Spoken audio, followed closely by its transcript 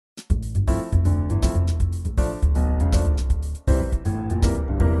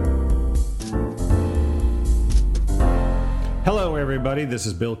everybody. This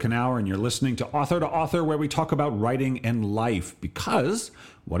is Bill Knauer, and you're listening to Author2Author, where we talk about writing and life, because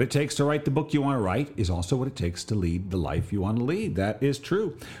what it takes to write the book you want to write is also what it takes to lead the life you want to lead. That is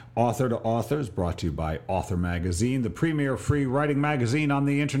true. Author2Author is brought to you by Author Magazine, the premier free writing magazine on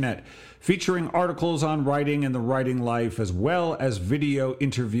the internet, featuring articles on writing and the writing life, as well as video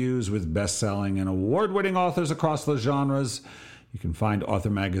interviews with best-selling and award-winning authors across the genres. You can find Author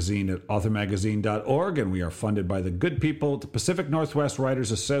Magazine at authormagazine.org, and we are funded by the good people at the Pacific Northwest Writers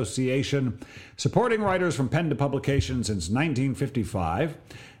Association, supporting writers from pen to publication since 1955.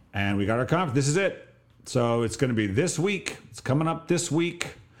 And we got our conference. This is it. So it's going to be this week. It's coming up this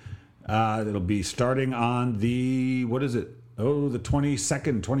week. It'll be starting on the, what is it? Oh, the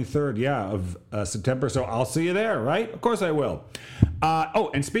 22nd, 23rd, of September. So I'll see you there, right? Of course I will.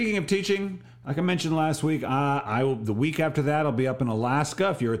 And speaking of teaching, like I mentioned last week, the week after that, I'll be up in Alaska.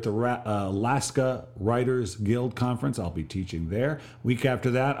 If you're at the Alaska Writers Guild Conference, I'll be teaching there. Week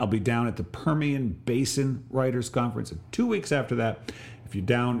after that, I'll be down at the Permian Basin Writers Conference. And 2 weeks after that, if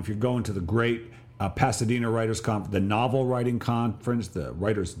you're going to the great Pasadena Writers Conference, the Novel Writing Conference, the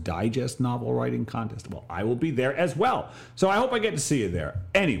Writers Digest Novel Writing Contest, well, I will be there as well. So I hope I get to see you there.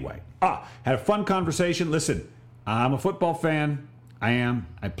 Anyway, had a fun conversation. Listen, I'm a football fan. I am.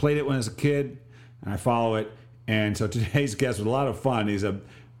 I played it when I was a kid, and I follow it. And so today's guest was a lot of fun. He's a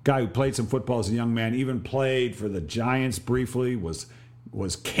guy who played some football as a young man, even played for the Giants briefly, was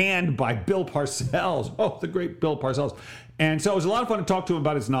canned by Bill Parcells. Oh, the great Bill Parcells. And so it was a lot of fun to talk to him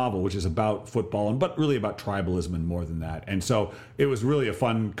about his novel, which is about football, but really about tribalism and more than that. And so it was really a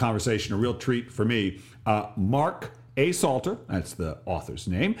fun conversation, a real treat for me. Mark A. Salter, that's the author's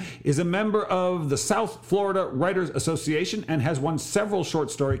name, is a member of the South Florida Writers Association and has won several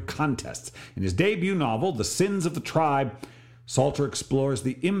short story contests. In his debut novel, The Sins of the Tribe, Salter explores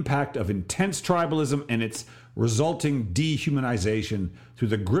the impact of intense tribalism and its resulting dehumanization through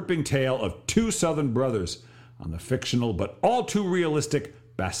the gripping tale of two Southern brothers on the fictional but all too realistic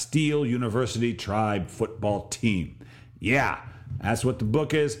Bastille University Tribe football team. Yeah, that's what the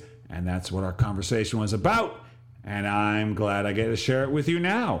book is, and that's what our conversation was about. And I'm glad I get to share it with you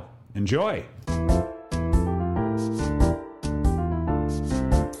now. Enjoy.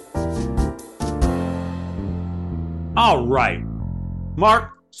 All right.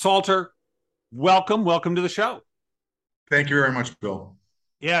 Mark Salter, welcome to the show. Thank you very much, Bill.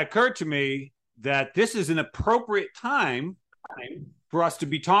 Yeah, it occurred to me that this is an appropriate time for us to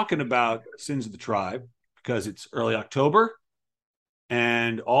be talking about Sins of the Tribe, because it's early October,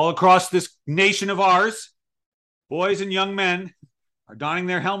 and all across this nation of ours, boys and young men are donning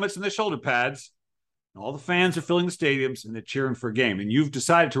their helmets and their shoulder pads, and all the fans are filling the stadiums and they're cheering for a game. And you've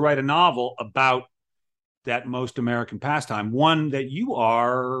decided to write a novel about that most American pastime, one that you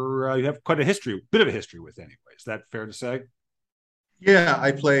have quite a bit of a history with anyway. Is that fair to say? Yeah,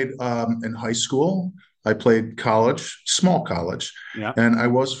 I played in high school. I played college, small college. Yeah. And I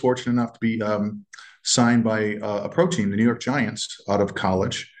was fortunate enough to be signed by a pro team, the New York Giants, out of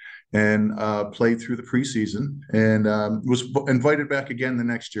college, and played through the preseason, and was invited back again the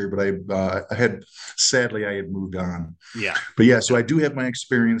next year, but I had moved on. Yeah. But yeah, so I do have my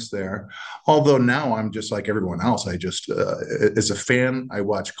experience there. Although now I'm just like everyone else. I just, as a fan, I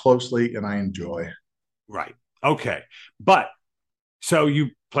watch closely and I enjoy. Right. Okay. But so you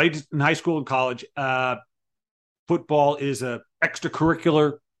played in high school and college. Football is a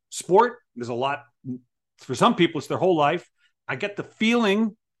extracurricular sport. There's a lot, for some people, it's their whole life. I get the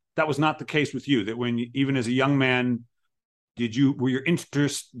feeling that was not the case with you, that even as a young man, were your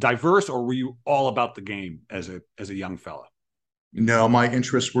interests diverse, or were you all about the game as a young fella? No, my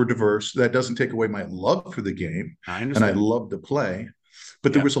interests were diverse. That doesn't take away my love for the game. I understand. And I love to play,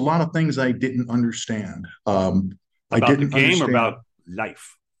 but there was a lot of things I didn't understand. About the game or about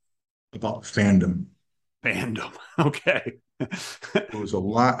life? About fandom. Fandom. Okay. There was a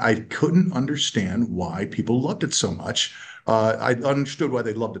lot. I couldn't understand why people loved it so much. I understood why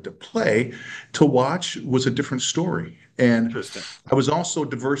they loved it to play. To watch was a different story. And I was also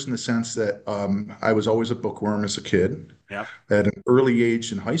diverse in the sense that I was always a bookworm as a kid. Yep. At an early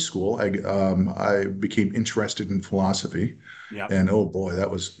age in high school, I became interested in philosophy. Yep. And oh boy, I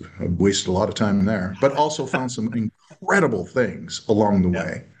wasted a lot of time there, but also found some incredible things along the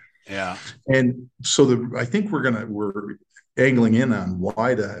way. Yeah. And so I think we're angling in on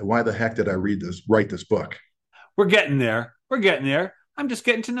why the heck did I write this book? We're getting there. I'm just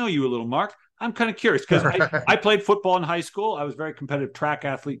getting to know you a little, Mark. I'm kind of curious because I played football in high school. I was a very competitive track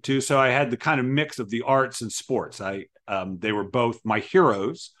athlete too. So I had the kind of mix of the arts and sports. They were both, my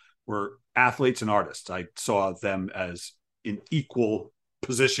heroes were athletes and artists. I saw them as in equal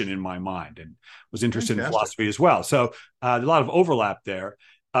position in my mind, and was interested in Fantastic. philosophy as well. So a lot of overlap there.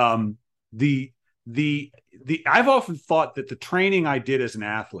 The I've often thought that the training I did as an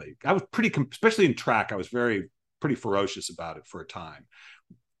athlete, I was especially in track, I was pretty ferocious about it for a time,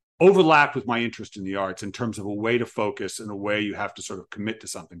 overlapped with my interest in the arts in terms of a way to focus and a way you have to sort of commit to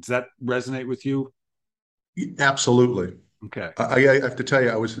something. Does that resonate with you? Absolutely. Okay. I have to tell you,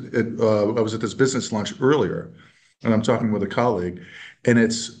 I was at this business lunch earlier, and I'm talking with a colleague, and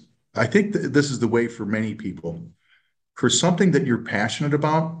I think this is the way for many people. For something that you're passionate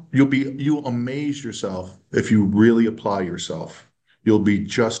about, you'll amaze yourself if you really apply yourself. You'll be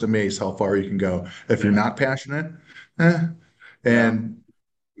just amazed how far you can go. If you're not passionate, And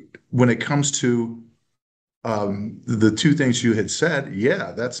when it comes to the two things you had said,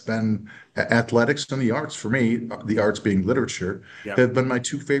 that's been athletics and the arts for me. The arts being literature have been my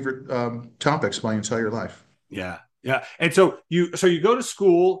two favorite topics my entire life. Yeah. And so you go to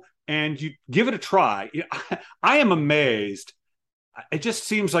school and you give it a try. I am amazed. It just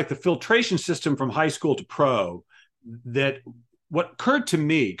seems like the filtration system from high school to pro, that what occurred to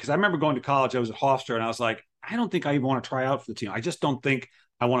me, because I remember going to college, I was at Hofstra, and I was like, I don't think I even want to try out for the team. I just don't think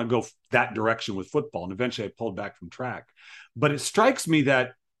I want to go that direction with football. And eventually I pulled back from track. But it strikes me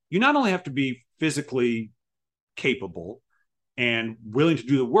that you not only have to be physically capable and willing to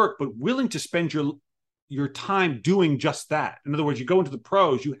do the work, but willing to spend your time doing just that. In other words, you go into the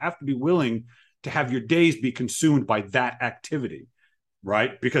pros, you have to be willing to have your days be consumed by that activity,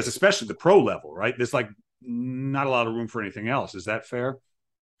 right? Because especially the pro level, right? There's like not a lot of room for anything else. Is that fair?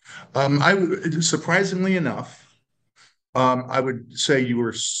 Surprisingly enough, I would say you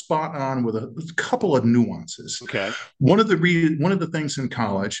were spot on with a couple of nuances. Okay. One of the things in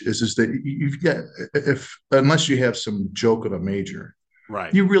college is that you've got, unless you have some joke of a major,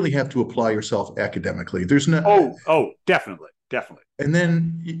 right, you really have to apply yourself academically. There's no definitely. And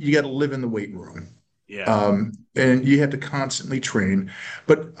then you got to live in the weight room. Yeah. And you have to constantly train.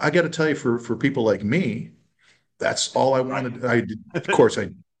 But I got to tell you, for people like me, that's all I wanted. Right. Of course, I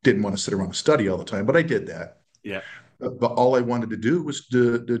didn't want to sit around and study all the time, but I did that. Yeah. But all I wanted to do was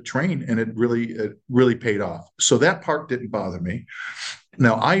to train, and it really paid off. So that part didn't bother me.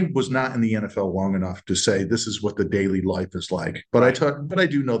 Now, I was not in the NFL long enough to say this is what the daily life is like, but I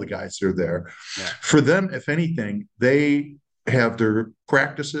do know the guys that are there. Yeah. For them, if anything, they have their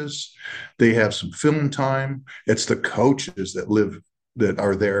practices, they have some film time. It's the coaches that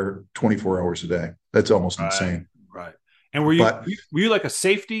are there 24 hours a day. That's almost insane. Right. And were you like a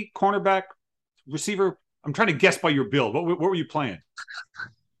safety, cornerback, receiver? I'm trying to guess by your build. What were you playing?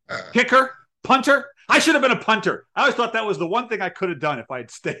 Kicker? Punter? I should have been a punter. I always thought that was the one thing I could have done if I had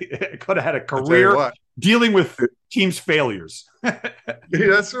stayed. I could have had a career dealing with teams' failures.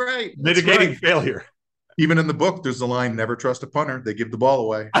 That's right. Mitigating failure. Even in the book, there's the line, never trust a punter. They give the ball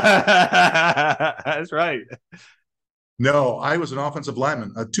away. That's right. No, I was an offensive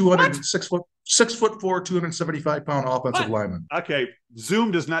lineman, a 6'4", 275-pound offensive lineman. Okay, Zoom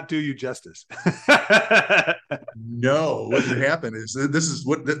does not do you justice. No, what would happen is this is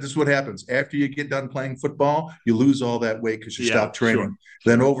what happens after you get done playing football. You lose all that weight because you stop training. Sure.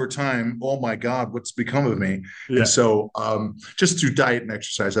 Then over time, oh my God, what's become of me? Yeah. And so, just through diet and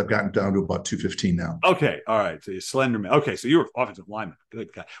exercise, I've gotten down to about 215 now. Okay, all right. So you're slender man. Okay, so you're offensive lineman.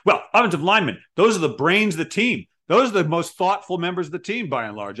 Good guy. Well, offensive linemen, those are the brains of the team. Those are the most thoughtful members of the team, by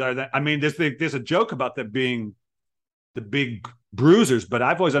and large. I mean, there's a joke about them being the big bruisers, but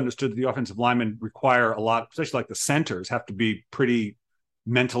I've always understood that the offensive linemen require a lot, especially like the centers, have to be pretty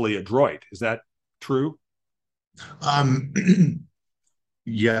mentally adroit. Is that true?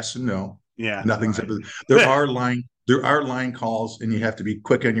 Yes and no. Yeah, nothing's ever. There are line calls, and you have to be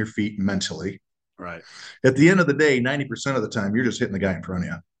quick on your feet mentally. Right. At the end of the day, 90% of the time, you're just hitting the guy in front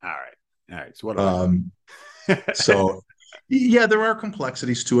of you. All right. So what? So, yeah, there are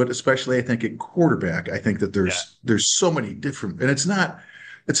complexities to it, especially I think at quarterback. I think that there's so many different, and it's not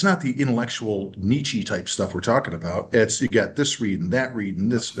the intellectual Nietzsche type stuff we're talking about. It's you got this read and that read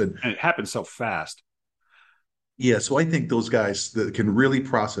and this, and it happens so fast. Yeah, so I think those guys that can really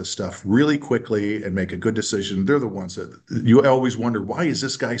process stuff really quickly and make a good decision, they're the ones that you always wonder, why is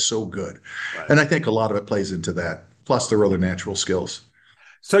this guy so good? Right. And I think a lot of it plays into that, plus their other natural skills.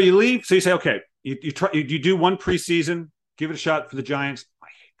 So you leave, so you say, okay, you do one preseason, give it a shot for the Giants. I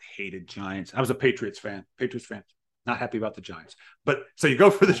hated Giants. I was a Patriots fan, not happy about the Giants. But so you go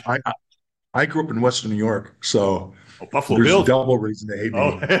for the I grew up in Western New York, so Buffalo there's Bills. Double reason to hate me.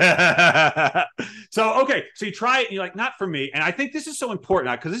 So you try it, and you're like, not for me. And I think this is so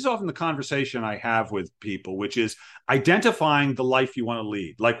important because this is often the conversation I have with people, which is identifying the life you want to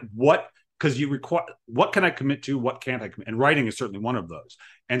lead. Like, what because you require, what can I commit to? What can't I commit? And writing is certainly one of those.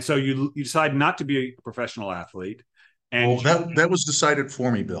 And so you decide not to be a professional athlete. And that was decided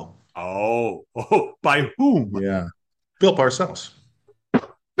for me, Bill. By whom? Yeah. Bill Parcells.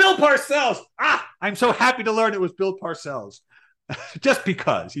 Bill Parcells. I'm so happy to learn it was Bill Parcells. Just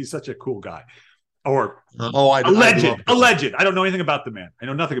because he's such a cool guy. Or alleged. I don't know anything about the man. I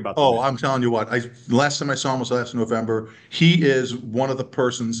know nothing about the man. I'm telling you what. Last time I saw him was last November. He is one of the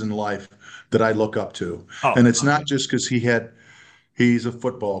persons in life that I look up to. And it's not just because he's a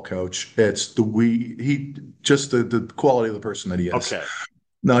football coach. It's the quality of the person that he is. Okay.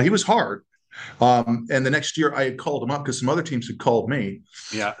 No, he was hard. And the next year I had called him up because some other teams had called me.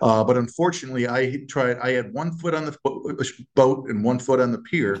 Yeah. But unfortunately, I had 1 foot on the boat and 1 foot on the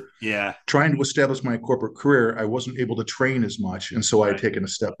pier. Yeah. Trying to establish my corporate career, I wasn't able to train as much. And so I had taken a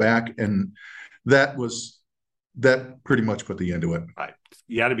step back. And that pretty much put the end to it. Right.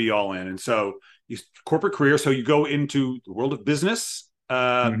 You had to be all in. And so corporate career. So you go into the world of business.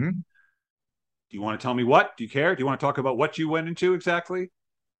 Do you want to tell me what? Do you care? Do you want to talk about what you went into exactly?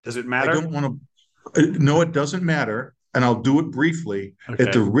 Does it matter? I don't want to. No, it doesn't matter, and I'll do it briefly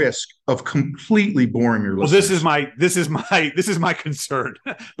at the risk of completely boring your listeners. Well, this is my concern.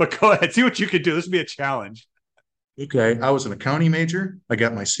 But go ahead, see what you can do. This will be a challenge. Okay, I was an accounting major. I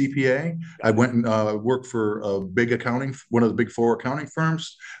got my CPA. I went and worked for one of the big 4 accounting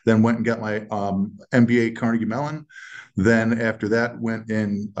firms. Then went and got my MBA at Carnegie Mellon. Then after that, went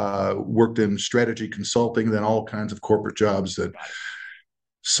and worked in strategy consulting. Then all kinds of corporate jobs that.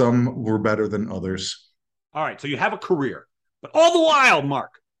 Some were better than others. All right. So you have a career, but all the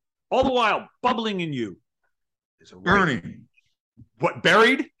while, bubbling in you is a burning. What,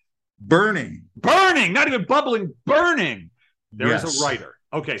 buried? Burning. Not even bubbling, burning. There is a writer.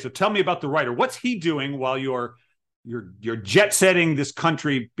 Okay. So tell me about the writer. What's he doing while you're jet setting this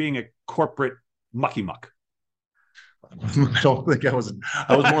country, being a corporate mucky muck? I don't think I was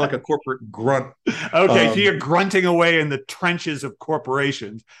more like a corporate grunt. Okay, so you're grunting away in the trenches of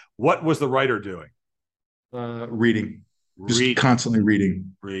corporations. What was the writer doing? Reading. Just constantly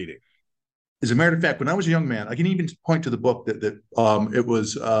reading. As a matter of fact, when I was a young man, I can even point to the book that it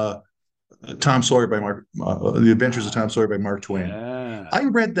was Tom Sawyer by The Adventures of Tom Sawyer by Mark Twain. Yeah. I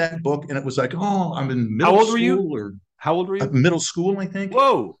read that book and it was like, I'm in middle school. How old were you? How old were you? Middle school, I think.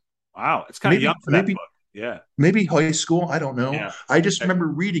 Whoa. Wow. It's kind of young for that book. Yeah. Maybe high school. I don't know. Yeah. I just remember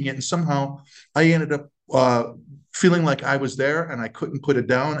reading it and somehow I ended up feeling like I was there and I couldn't put it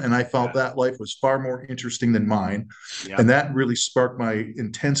down. And I felt that life was far more interesting than mine. Yeah. And that really sparked my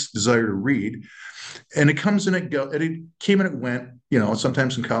intense desire to read. And it comes and it goes. And it came and it went.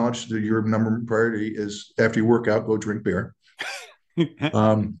 Sometimes in college, your number one priority is after you work out, go drink beer.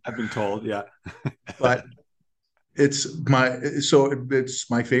 I've been told. Yeah. But it's my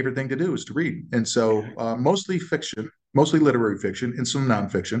favorite thing to do is to read. And so mostly fiction, mostly literary fiction and some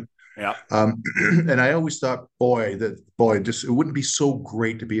nonfiction. Yeah. And I always thought, it wouldn't be so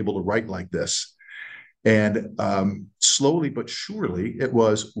great to be able to write like this. And slowly but surely it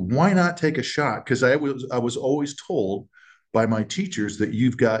was, why not take a shot? Because I was always told by my teachers that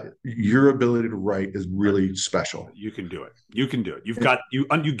your ability to write is really special. You can do it. You've get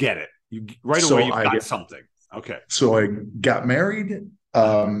it. Away, you've got something. Okay. So I got married,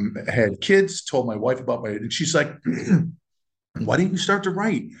 had kids, told my wife about and she's like, why didn't you start to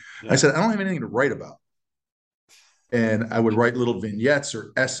write? Yeah. I said, I don't have anything to write about. And I would write little vignettes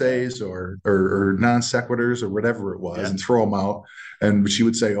or essays or non sequiturs or whatever it was and throw them out. And she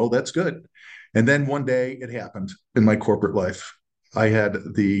would say, oh, that's good. And then one day it happened in my corporate life. I had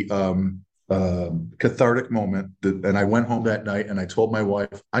the cathartic moment and I went home that night and I told my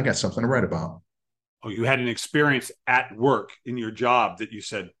wife, I got something to write about. Oh, you had an experience at work in your job that you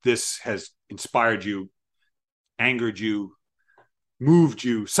said, this has inspired you, angered you, moved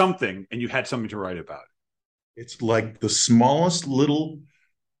you, something, and you had something to write about. It's like the smallest little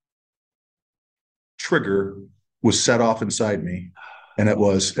trigger was set off inside me. And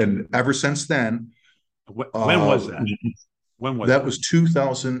ever since then. When was that? That was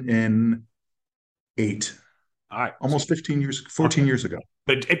 2008. All right. Almost 14 years ago.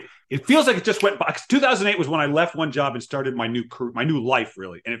 But it feels like it just went by. 2008 was when I left one job and started my new life,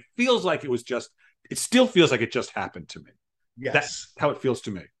 really. And it feels like it still feels like it just happened to me. Yes. That's how it feels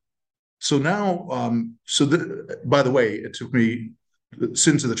to me. So now, by the way, it took me,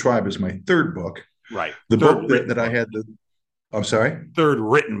 Sins of the Tribe is my third book. Right. The book that I had, I'm sorry? Third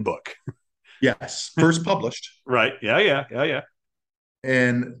written book. Yes. First published. Right. Yeah.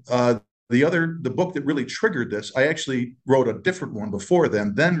 And the book that really triggered this, I actually wrote a different one before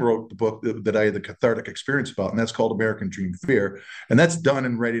then wrote the book that I had the cathartic experience about, and that's called American Dream Fear. And that's done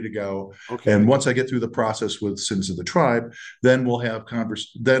and ready to go. Okay. And once I get through the process with Sins of the Tribe, then we'll have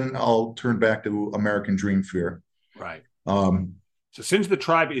then I'll turn back to American Dream Fear. Right. So Sins of the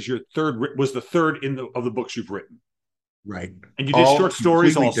Tribe is was the third of the books you've written. Right. And you did short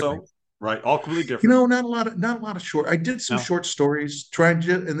stories also. Different. Right, all completely different. You know, not a lot of short. I did some short stories. And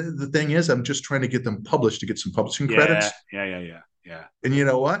the thing is, I'm just trying to get them published to get some publishing credits. Yeah. And you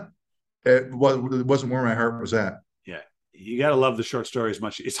know what? It wasn't where my heart was at. Yeah, you got to love the short story as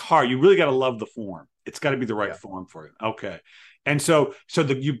much. It's hard. You really got to love the form. It's got to be the right form for you. Okay, and so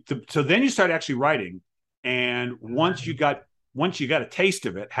then you started actually writing, and once you got a taste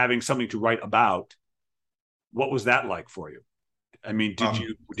of it, having something to write about, what was that like for you? I mean,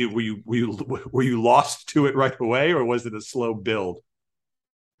 were you lost to it right away, or was it a slow build?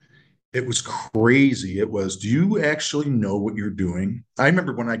 It was crazy. It was, do you actually know what you're doing? I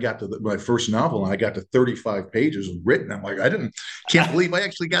remember when I got to my first novel and I got to 35 pages written. I'm like, can't believe I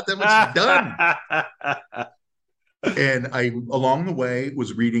actually got that much done. And I, along the way,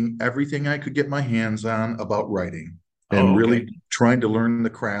 was reading everything I could get my hands on about writing and really trying to learn the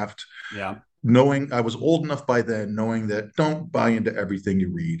craft. Yeah. Knowing I was old enough by then, knowing that don't buy into everything you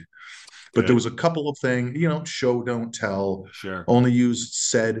read. But there was a couple of things, show, don't tell. Sure. Only use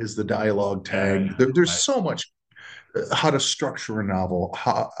said as the dialogue tag. There's so much how to structure a novel,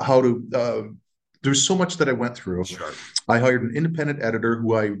 how to. There's so much that I went through. Sure. I hired an independent editor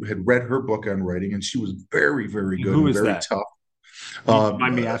who I had read her book on writing, and she was very, very good. Who is very that? Tough.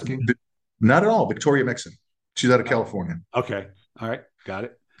 Mind me asking? Not at all. Victoria Mixon. She's out of California. Okay. All right. Got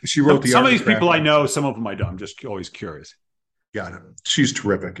it. She wrote some of these people I know, some of them I don't. I'm just always curious. Got it. She's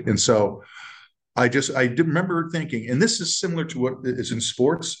terrific. And so I did remember thinking, and this is similar to what is in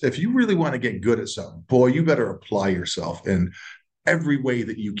sports. If you really want to get good at something, boy, you better apply yourself in every way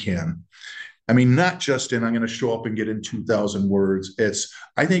that you can. I mean, not just I'm going to show up and get in 2,000 words.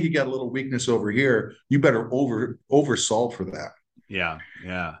 I think you got a little weakness over here. You better oversolve for that. Yeah.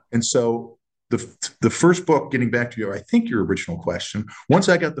 And so the first book, getting back to you, I think your original question, once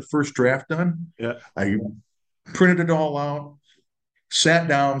I got the first draft done, I printed it all out, sat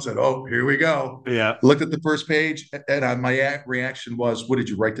down, said, oh, here we go. Yeah. Looked at the first page, and my reaction was, what, did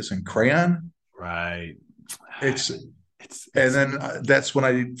you write this in crayon? Right. And then that's when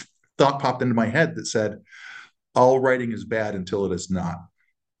I thought popped into my head that said, all writing is bad until it is not.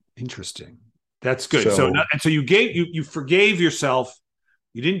 Interesting. That's good. So you forgave yourself.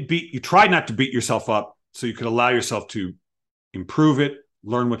 You tried not to beat yourself up so you could allow yourself to improve it,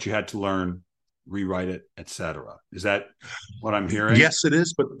 learn what you had to learn, rewrite it, etc. Is that what I'm hearing? Yes, it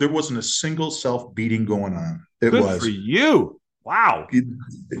is. But there wasn't a single self-beating going on. Good for you. Wow.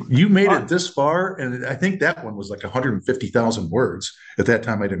 You made it this far. And I think that one was like 150,000 words. At that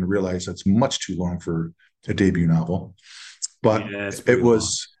time, I didn't realize that's much too long for a debut novel. But it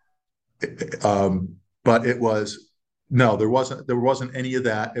was, no, there wasn't any of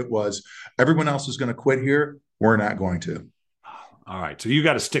that. It was, everyone else is going to quit here. We're not going to. All right. So you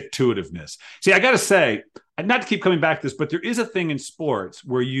got to stick-to-itiveness. See, I got to say, not to keep coming back to this, but there is a thing in sports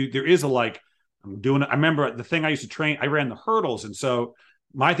where there is I remember the thing I used to train, I ran the hurdles. And so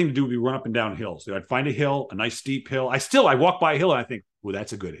my thing to do would be run up and down hills. So I'd find a hill, a nice steep hill. I walk by a hill and I think, oh,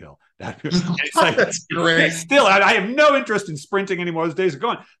 that's a good hill. It's like, that's great. Still, I have no interest in sprinting anymore. Those days are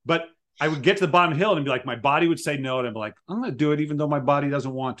gone. But I would get to the bottom of the hill and be like, my body would say no. And I'd be like, I'm going to do it even though my body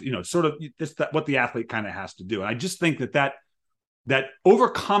doesn't want to, sort of what the athlete kind of has to do. And I just think that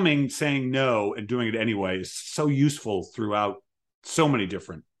overcoming saying no and doing it anyway is so useful throughout so many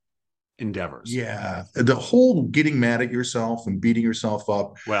different endeavors. Yeah. The whole getting mad at yourself and beating yourself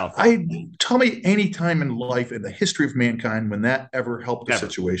up. Well, tell me any time in life in the history of mankind when that ever helped the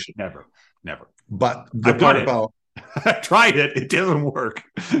situation. Never. But the part about I tried it. It doesn't work.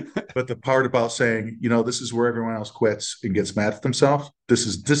 But the part about saying, this is where everyone else quits and gets mad at themselves. This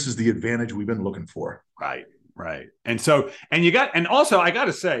is the advantage we've been looking for. Right. And also I got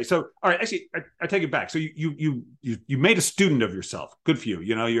to say, so, all right, actually I take it back. So you made a student of yourself. Good for you.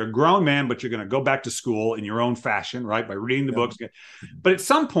 You're a grown man, but you're going to go back to school in your own fashion, right? By reading the books. But at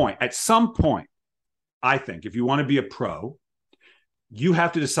some point, I think if you want to be a pro, you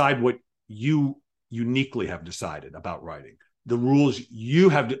have to decide what you uniquely have decided about writing, the rules you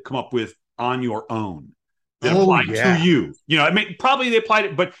have to come up with on your own that apply to you. Probably they applied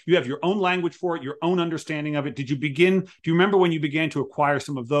it, but you have your own language for it, your own understanding of it. Do you remember when you began to acquire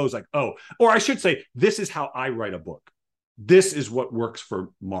some of those? or I should say, this is how I write a book. This is what works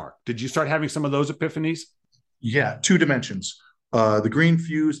for Mark. Did you start having some of those epiphanies? Yeah, two dimensions. the green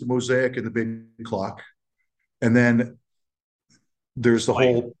fuse, the mosaic, and the big clock. And then there's the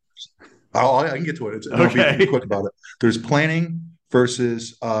whole. I can get to it. I'll be quick about it. There's planning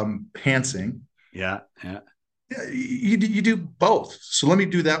versus pantsing. Yeah. You do both. So let me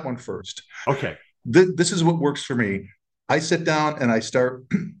do that one first. Okay. This is what works for me. I sit down and I start.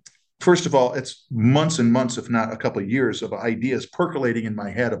 First of all, it's months and months, if not a couple of years, of ideas percolating in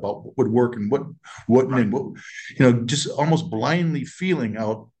my head about what would work and what wouldn't, and what, just almost blindly feeling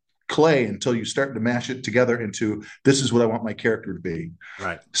out clay until you start to mash it together into, this is what I want my character to be.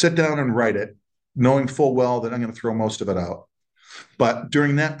 Right. Sit down and write it, knowing full well that I'm going to throw most of it out. But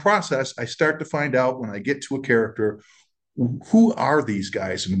during that process, I start to find out, when I get to a character, who are these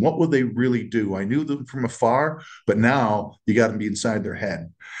guys and what will they really do? I knew them from afar, but now you got to be inside their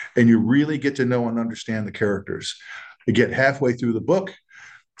head, and you really get to know and understand the characters. You get halfway through the book,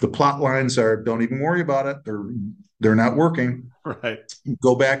 the plot lines are, don't even worry about it. They're not working. Right.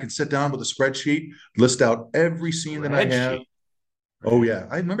 Go back and sit down with a spreadsheet, list out every scene that I have. Oh yeah,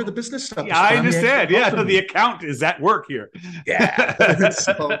 I remember the business stuff. Yeah, I understand. Yeah, so the account is at work here. Yeah.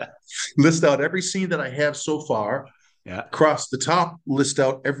 So, list out every scene that I have so far. Yeah. Across the top, list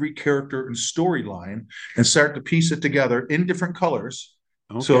out every character and storyline, and start to piece it together in different colors.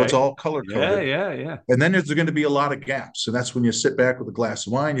 Okay. So it's all color coded. Yeah. And then there's going to be a lot of gaps, and that's when you sit back with a glass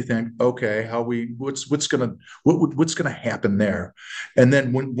of wine. You think, okay, what's gonna happen there? And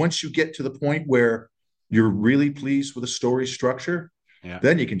then once you get to the point where you're really pleased with the story structure,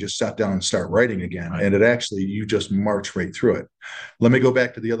 then you can just sit down and start writing again. Right. And you just march right through it. Let me go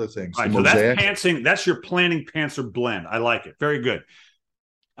back to the other things. Right, so that's pantsing. That's your planning, pantser blend. I like it. Very good.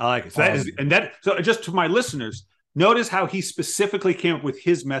 I like it. So so just to my listeners, notice how he specifically came up with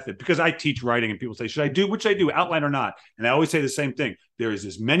his method, because I teach writing and people say, should I do, which I do, outline or not? And I always say the same thing. There is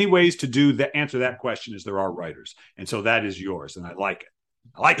as many ways to answer that question as there are writers. And so that is yours. And I like it.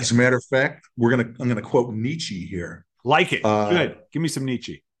 As a matter of fact, I'm gonna quote Nietzsche here. Like it. Good. Give me some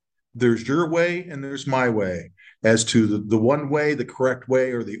Nietzsche. There's your way and there's my way. As to the one way, the correct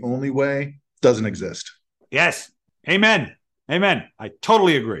way, or the only way, doesn't exist. Yes. Amen. I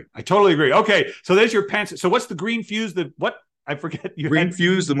totally agree. Okay, so there's your pants. So what's the green fuse? I forget. Green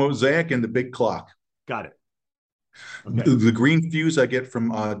fuse, the mosaic, and the big clock. Got it. Okay. The green fuse I get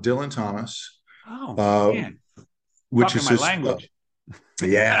from Dylan Thomas. Oh, man. Which is my language.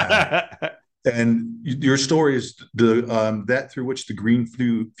 Yeah. And your story is that through which the green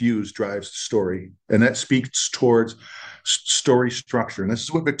fuse drives the story, and that speaks towards story structure. And this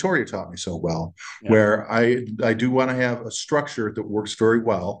is what Victoria taught me so well, where I do want to have a structure that works very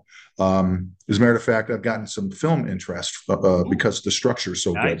well. As a matter of fact, I've gotten some film interest because the structure is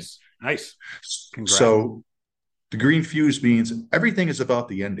so good. Nice. Congrats. So the green fuse means everything is about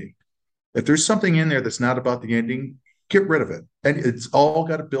the ending. If there's something in there that's not about the ending, get rid of it. And it's all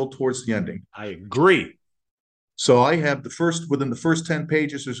got to build towards the ending. I agree. So I have within the first 10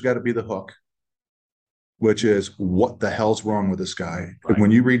 pages, there's got to be the hook, which is, what the hell's wrong with this guy? Right. And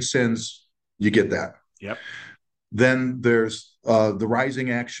when you read Sins, you get that. Yep. Then there's the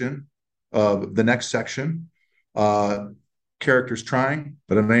rising action of the next section. Characters trying,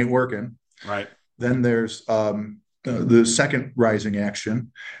 but it ain't working. Right. Then there's the second rising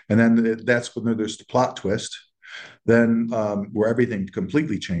action. And then that's when there's the plot twist. Then where everything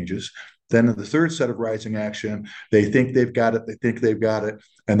completely changes. Then in the third set of rising action, they think they've got it.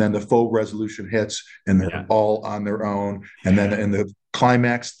 And then the full resolution hits, and they're all on their own. And then in the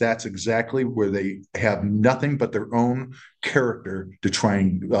climax, that's exactly where they have nothing but their own character to try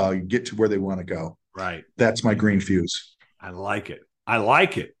and get to where they want to go. Right. That's my green fuse. I like it.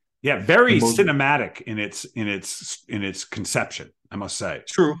 Yeah, very cinematic in its conception, I must say.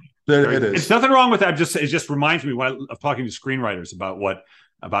 True. It is. It's nothing wrong with that. It just reminds me of talking to screenwriters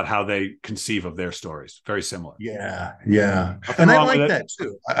about how they conceive of their stories. Very similar. Yeah. And I like that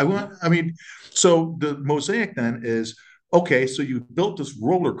too. So the mosaic then is, okay, so you built this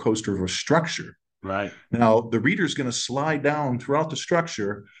roller coaster of a structure. Right. Now the reader's going to slide down throughout the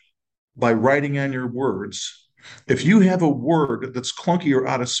structure by writing on your words. If you have a word that's clunky or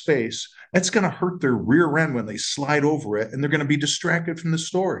out of space, that's going to hurt their rear end when they slide over it, and they're going to be distracted from the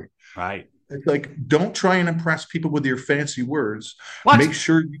story. Right. It's like, don't try and impress people with your fancy words. What? Make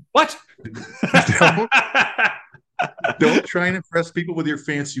sure don't try and impress people with your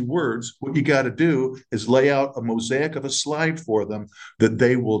fancy words. What you got to do is lay out a mosaic of a slide for them that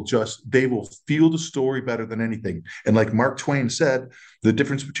they will feel the story better than anything. And like Mark Twain said, the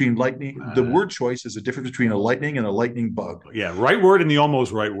difference between the word choice is the difference between a lightning and a lightning bug. Yeah, right word and the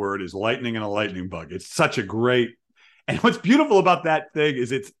almost right word is lightning and a lightning bug. It's such a great. And what's beautiful about that thing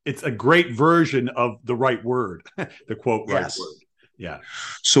is it's a great version of the right word, the quote right Yes. word. Yeah.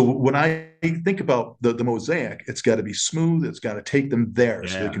 So when I think about the mosaic, it's got to be smooth. It's got to take them there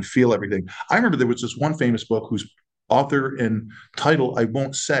so they can feel everything. I remember there was this one famous book whose author and title I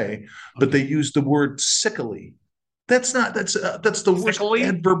won't say, but they used the word sickly. That's the worst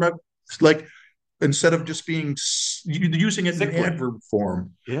adverb. Like, instead of just being using it in adverb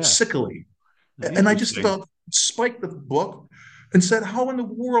form, sickly. And I just about spiked the book and said, how in the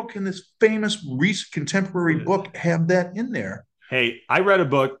world can this famous recent contemporary book have that in there? Hey, I read a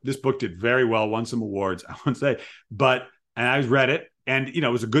book. This book did very well, won some awards, I won't say, and I read it, and it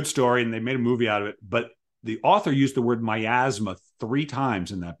was a good story, and they made a movie out of it. But the author used the word miasma 3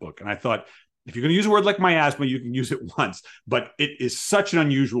 times in that book, and I thought, if you're going to use a word like miasma, you can use it once. But it is such an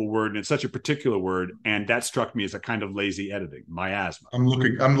unusual word, and it's such a particular word, and that struck me as a kind of lazy editing. Miasma. I'm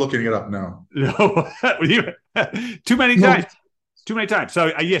looking it up now. No, too many times. Too many times.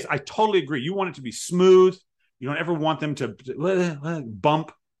 So yes, I totally agree. You want it to be smooth. You don't ever want them to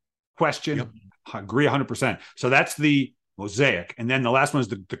bump, question. Yep. I agree 100%. So that's the mosaic. And then the last one is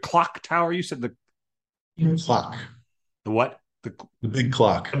the clock tower. You said the clock. The what? The big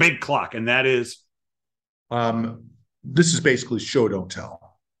clock. The big clock. And that is? This is basically show, don't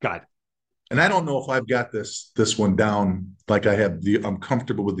tell. Got it. And I don't know if I've got this one down like I have. I'm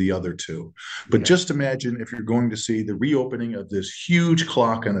comfortable with the other two. But just imagine if you're going to see the reopening of this huge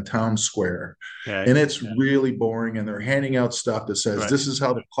clock on the town square, and it's really boring, and they're handing out stuff that says this is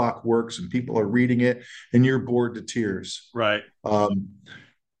how the clock works, and people are reading it, and you're bored to tears. Right.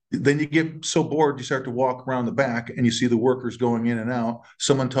 Then you get so bored, you start to walk around the back, and you see the workers going in and out.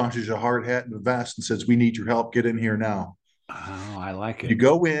 Someone tosses you a hard hat and a vest and says, "We need your help. Get in here now." Oh, I like it. You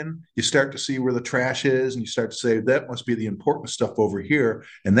go in, you start to see where the trash is, and you start to say, that must be the important stuff over here.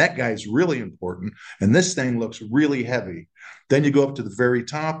 And that guy's really important. And this thing looks really heavy. Then you go up to the very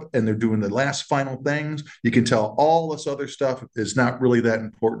top, and they're doing the last final things. You can tell all this other stuff is not really that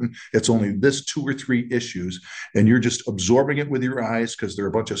important. It's only this 2 or 3 issues. And you're just absorbing it with your eyes because they're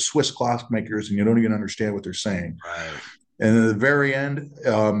a bunch of Swiss clockmakers, and you don't even understand what they're saying. Right. And at the very end,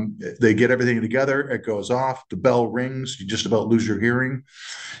 they get everything together. It goes off. The bell rings. You just about lose your hearing.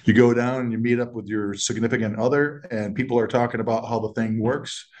 You go down and you meet up with your significant other, and people are talking about how the thing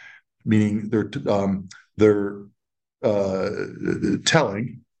works, meaning they're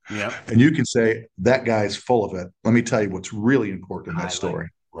telling. Yeah. And you can say, that guy's full of it. Let me tell you what's really important in that story.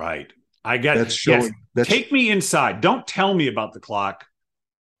 Right. I get that's showing. Yes. Take me inside. Don't tell me about the clock.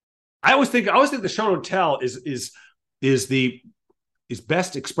 I always think the show don't tell is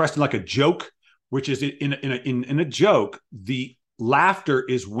best expressed in like a joke, which is in a joke, the laughter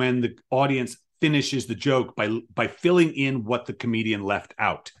is when the audience finishes the joke by filling in what the comedian left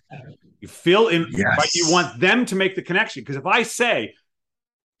out. You fill in, but you want them to make the connection. Because if I say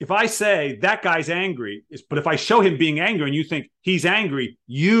that guy's angry, but if I show him being angry and you think he's angry,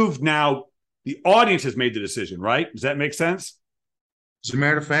 the audience has made the decision, right? Does that make sense? As a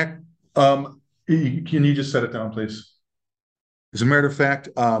matter of fact, can you just set it down, please? As a matter of fact,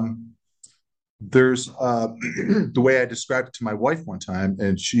 there's the way I described it to my wife one time,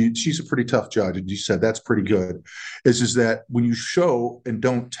 and she's a pretty tough judge, and she said that's pretty good, is that when you show and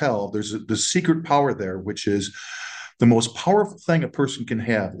don't tell, there's the secret power there, which is the most powerful thing a person can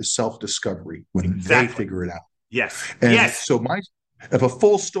have is self-discovery when they figure it out. Yes. And yes. So if a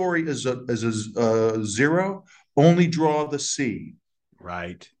full story is a 0, only draw the C.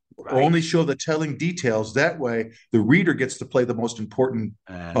 Right. Only show the telling details. That way, the reader gets to play the most important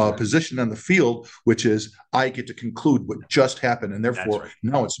position on the field, which is I get to conclude what just happened, and therefore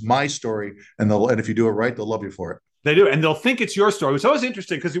now it's my story. And if you do it right, they'll love you for it. They do, and they'll think it's your story. It's always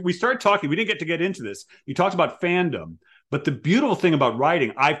interesting because we started talking. We didn't get into this. You talked about fandom, but the beautiful thing about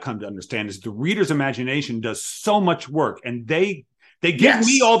writing, I've come to understand, is the reader's imagination does so much work, and they give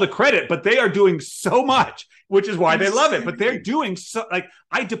me all the credit, but they are doing so much, which is why they love it. But they're doing so, like,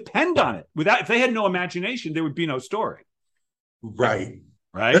 I depend on it. If they had no imagination, there would be no story. Right.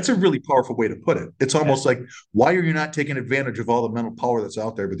 That's a really powerful way to put it. It's almost like, why are you not taking advantage of all the mental power that's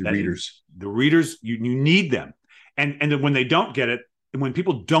out there with your readers? The readers, you need them. And then when they don't get it, and when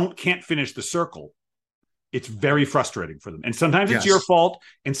people can't finish the circle, it's very frustrating for them. And sometimes it's your fault.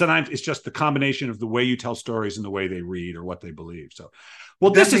 And sometimes it's just the combination of the way you tell stories and the way they read or what they believe. So,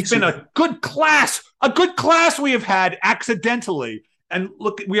 well, this has been a good class we have had accidentally. And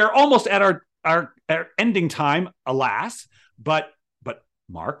look, we are almost at our ending time, alas. But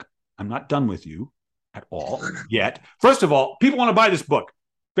Mark, I'm not done with you at all yet. First of all, people want to buy this book.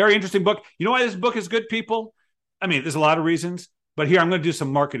 Very interesting book. You know why this book is good, people? I mean, there's a lot of reasons. But here, I'm going to do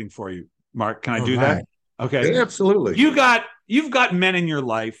some marketing for you. Mark, can I do that? Okay. Yeah, absolutely. You've got men in your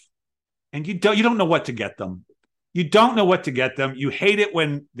life, and you don't know what to get them. You don't know what to get them. You hate it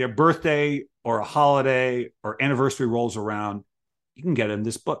when their birthday or a holiday or anniversary rolls around. You can get them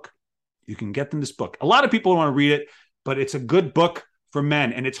this book. You can get them this book. A lot of people want to read it, but it's a good book for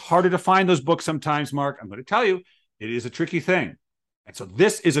men. And it's harder to find those books sometimes, Mark. I'm going to tell you, it is a tricky thing. And so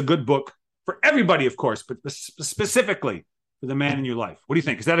this is a good book for everybody, of course, but specifically for the man in your life. What do you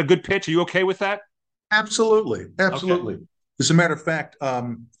think? Is that a good pitch? Are you okay with that? Absolutely. Absolutely. Okay. As a matter of fact,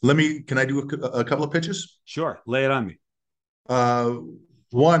 can I do a couple of pitches? Sure. Lay it on me.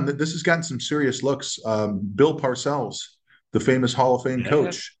 One, this has gotten some serious looks. Bill Parcells, the famous Hall of Fame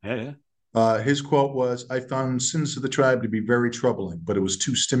coach. Yeah. His quote was, "I found Sins of the Tribe to be very troubling, but it was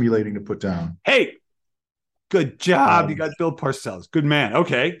too stimulating to put down." Hey, good job. You got Bill Parcells. Good man.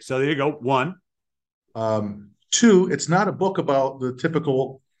 Okay. So there you go. One. Two, it's not a book about the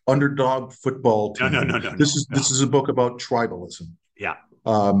typical underdog football team. No. This is a book about tribalism. Yeah.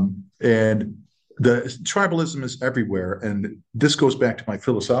 And the tribalism is everywhere. And this goes back to my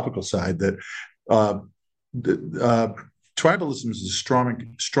philosophical side that tribalism is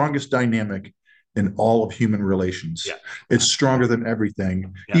the strongest dynamic in all of human relations. Yeah. It's stronger than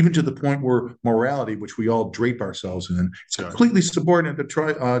everything, even to the point where morality, which we all drape ourselves in, is completely subordinate to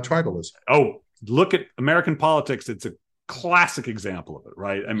tribalism. Oh, look at American politics. It's a classic example of it,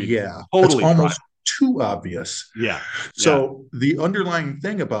 right? I mean, totally. It's almost too obvious. Yeah. So the underlying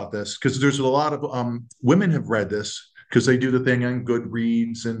thing about this, because there's a lot of women have read this because they do the thing on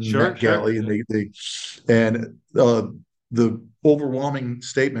Goodreads and NetGalley, and the overwhelming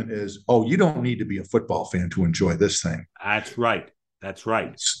statement is, "Oh, you don't need to be a football fan to enjoy this thing." That's right.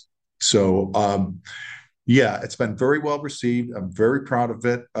 So, it's been very well received. I'm very proud of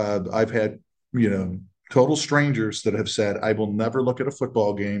it. I've had, total strangers that have said, "I will never look at a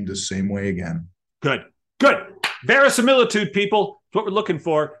football game the same way again." Good. Verisimilitude, people. That's what we're looking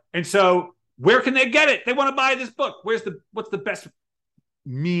for. And so where can they get it? They want to buy this book. What's the best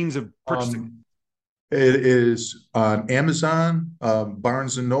means of purchasing it? It is on Amazon,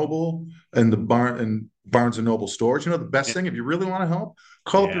 Barnes and Noble, and Barnes and Noble stores. The best thing, if you really want to help,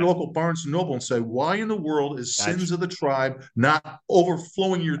 call up your local Barnes and Noble and say, "Why in the world is Sins of the Tribe not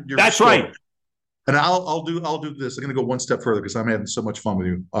overflowing your That's store?" Right. And I'll do this. I'm going to go one step further because I'm having so much fun with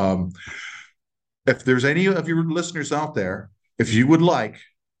you. If there's any of your listeners out there, if you would like,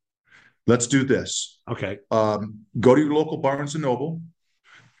 let's do this. Okay. Go to your local Barnes and Noble.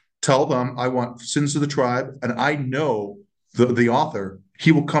 Tell them I want Sins of the Tribe, and I know the author.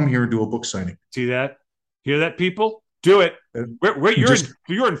 He will come here and do a book signing. See that? Hear that, people? Do it.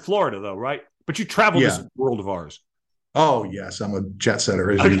 You're in Florida, though, right? But you travel this world of ours. Oh, yes. I'm a jet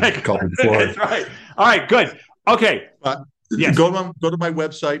setter, as you called me before. That's right. All right, good. Okay. Yes. Go to my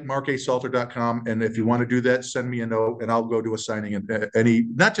website, markassalter.com, and if you want to do that, send me a note, and I'll go do a signing at any,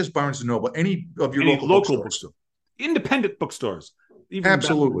 not just Barnes and Noble, any of your local bookstores. Independent bookstores.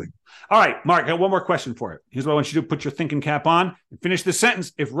 Absolutely. All right, Mark, I got one more question for you. Here's what I want you to do. Put your thinking cap on and finish the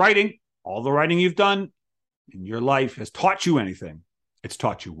sentence. If writing, all the writing you've done in your life has taught you anything, it's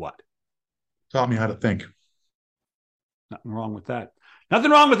taught you what? Taught me how to think. Nothing wrong with that.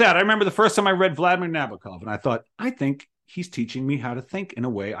 Nothing wrong with that. I remember the first time I read Vladimir Nabokov, and I thought, I think he's teaching me how to think in a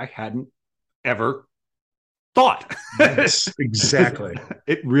way I hadn't ever thought. Yes, exactly.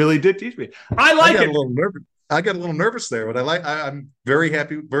 It really did teach me. I like it. I got a little nervous there, but I'm very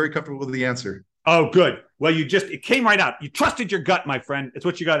happy, very comfortable with the answer. Oh, good. Well, it came right out. You trusted your gut, my friend. It's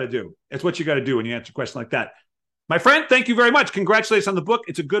what you got to do. It's what you got to do when you answer a question like that. My friend, thank you very much. Congratulations on the book.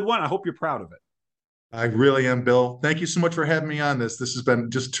 It's a good one. I hope you're proud of it. I really am, Bill. Thank you so much for having me on this. This has been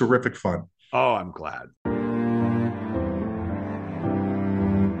just terrific fun. Oh, I'm glad.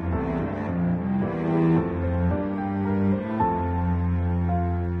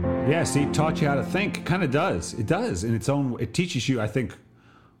 Yes, he taught you how to think. It kind of does. It does in its own. It teaches you, I think,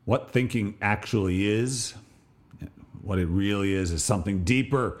 what thinking actually is. What it really is something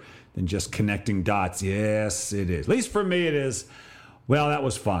deeper than just connecting dots. Yes, it is. At least for me, it is. Well, that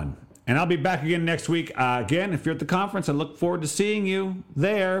was fun. And I'll be back again next week. Again, if you're at the conference, I look forward to seeing you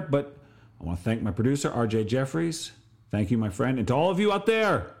there. But I want to thank my producer, RJ Jeffries. Thank you, my friend. And to all of you out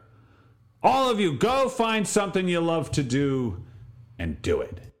there, all of you, go find something you love to do and do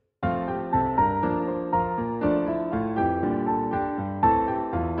it.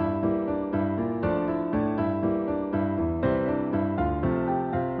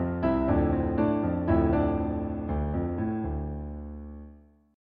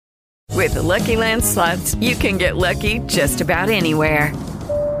 With the Lucky Land Slots, you can get lucky just about anywhere.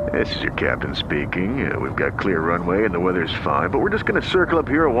 This is your captain speaking. We've got clear runway and the weather's fine, but we're just going to circle up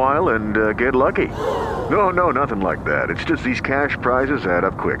here a while and get lucky. No, nothing like that. It's just these cash prizes add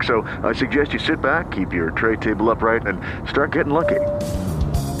up quick. So I suggest you sit back, keep your tray table upright, and start getting lucky.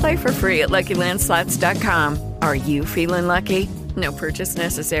 Play for free at LuckyLandSlots.com. Are you feeling lucky? No purchase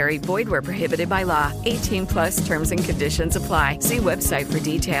necessary. Void where prohibited by law. 18+ terms and conditions apply. See website for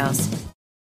details.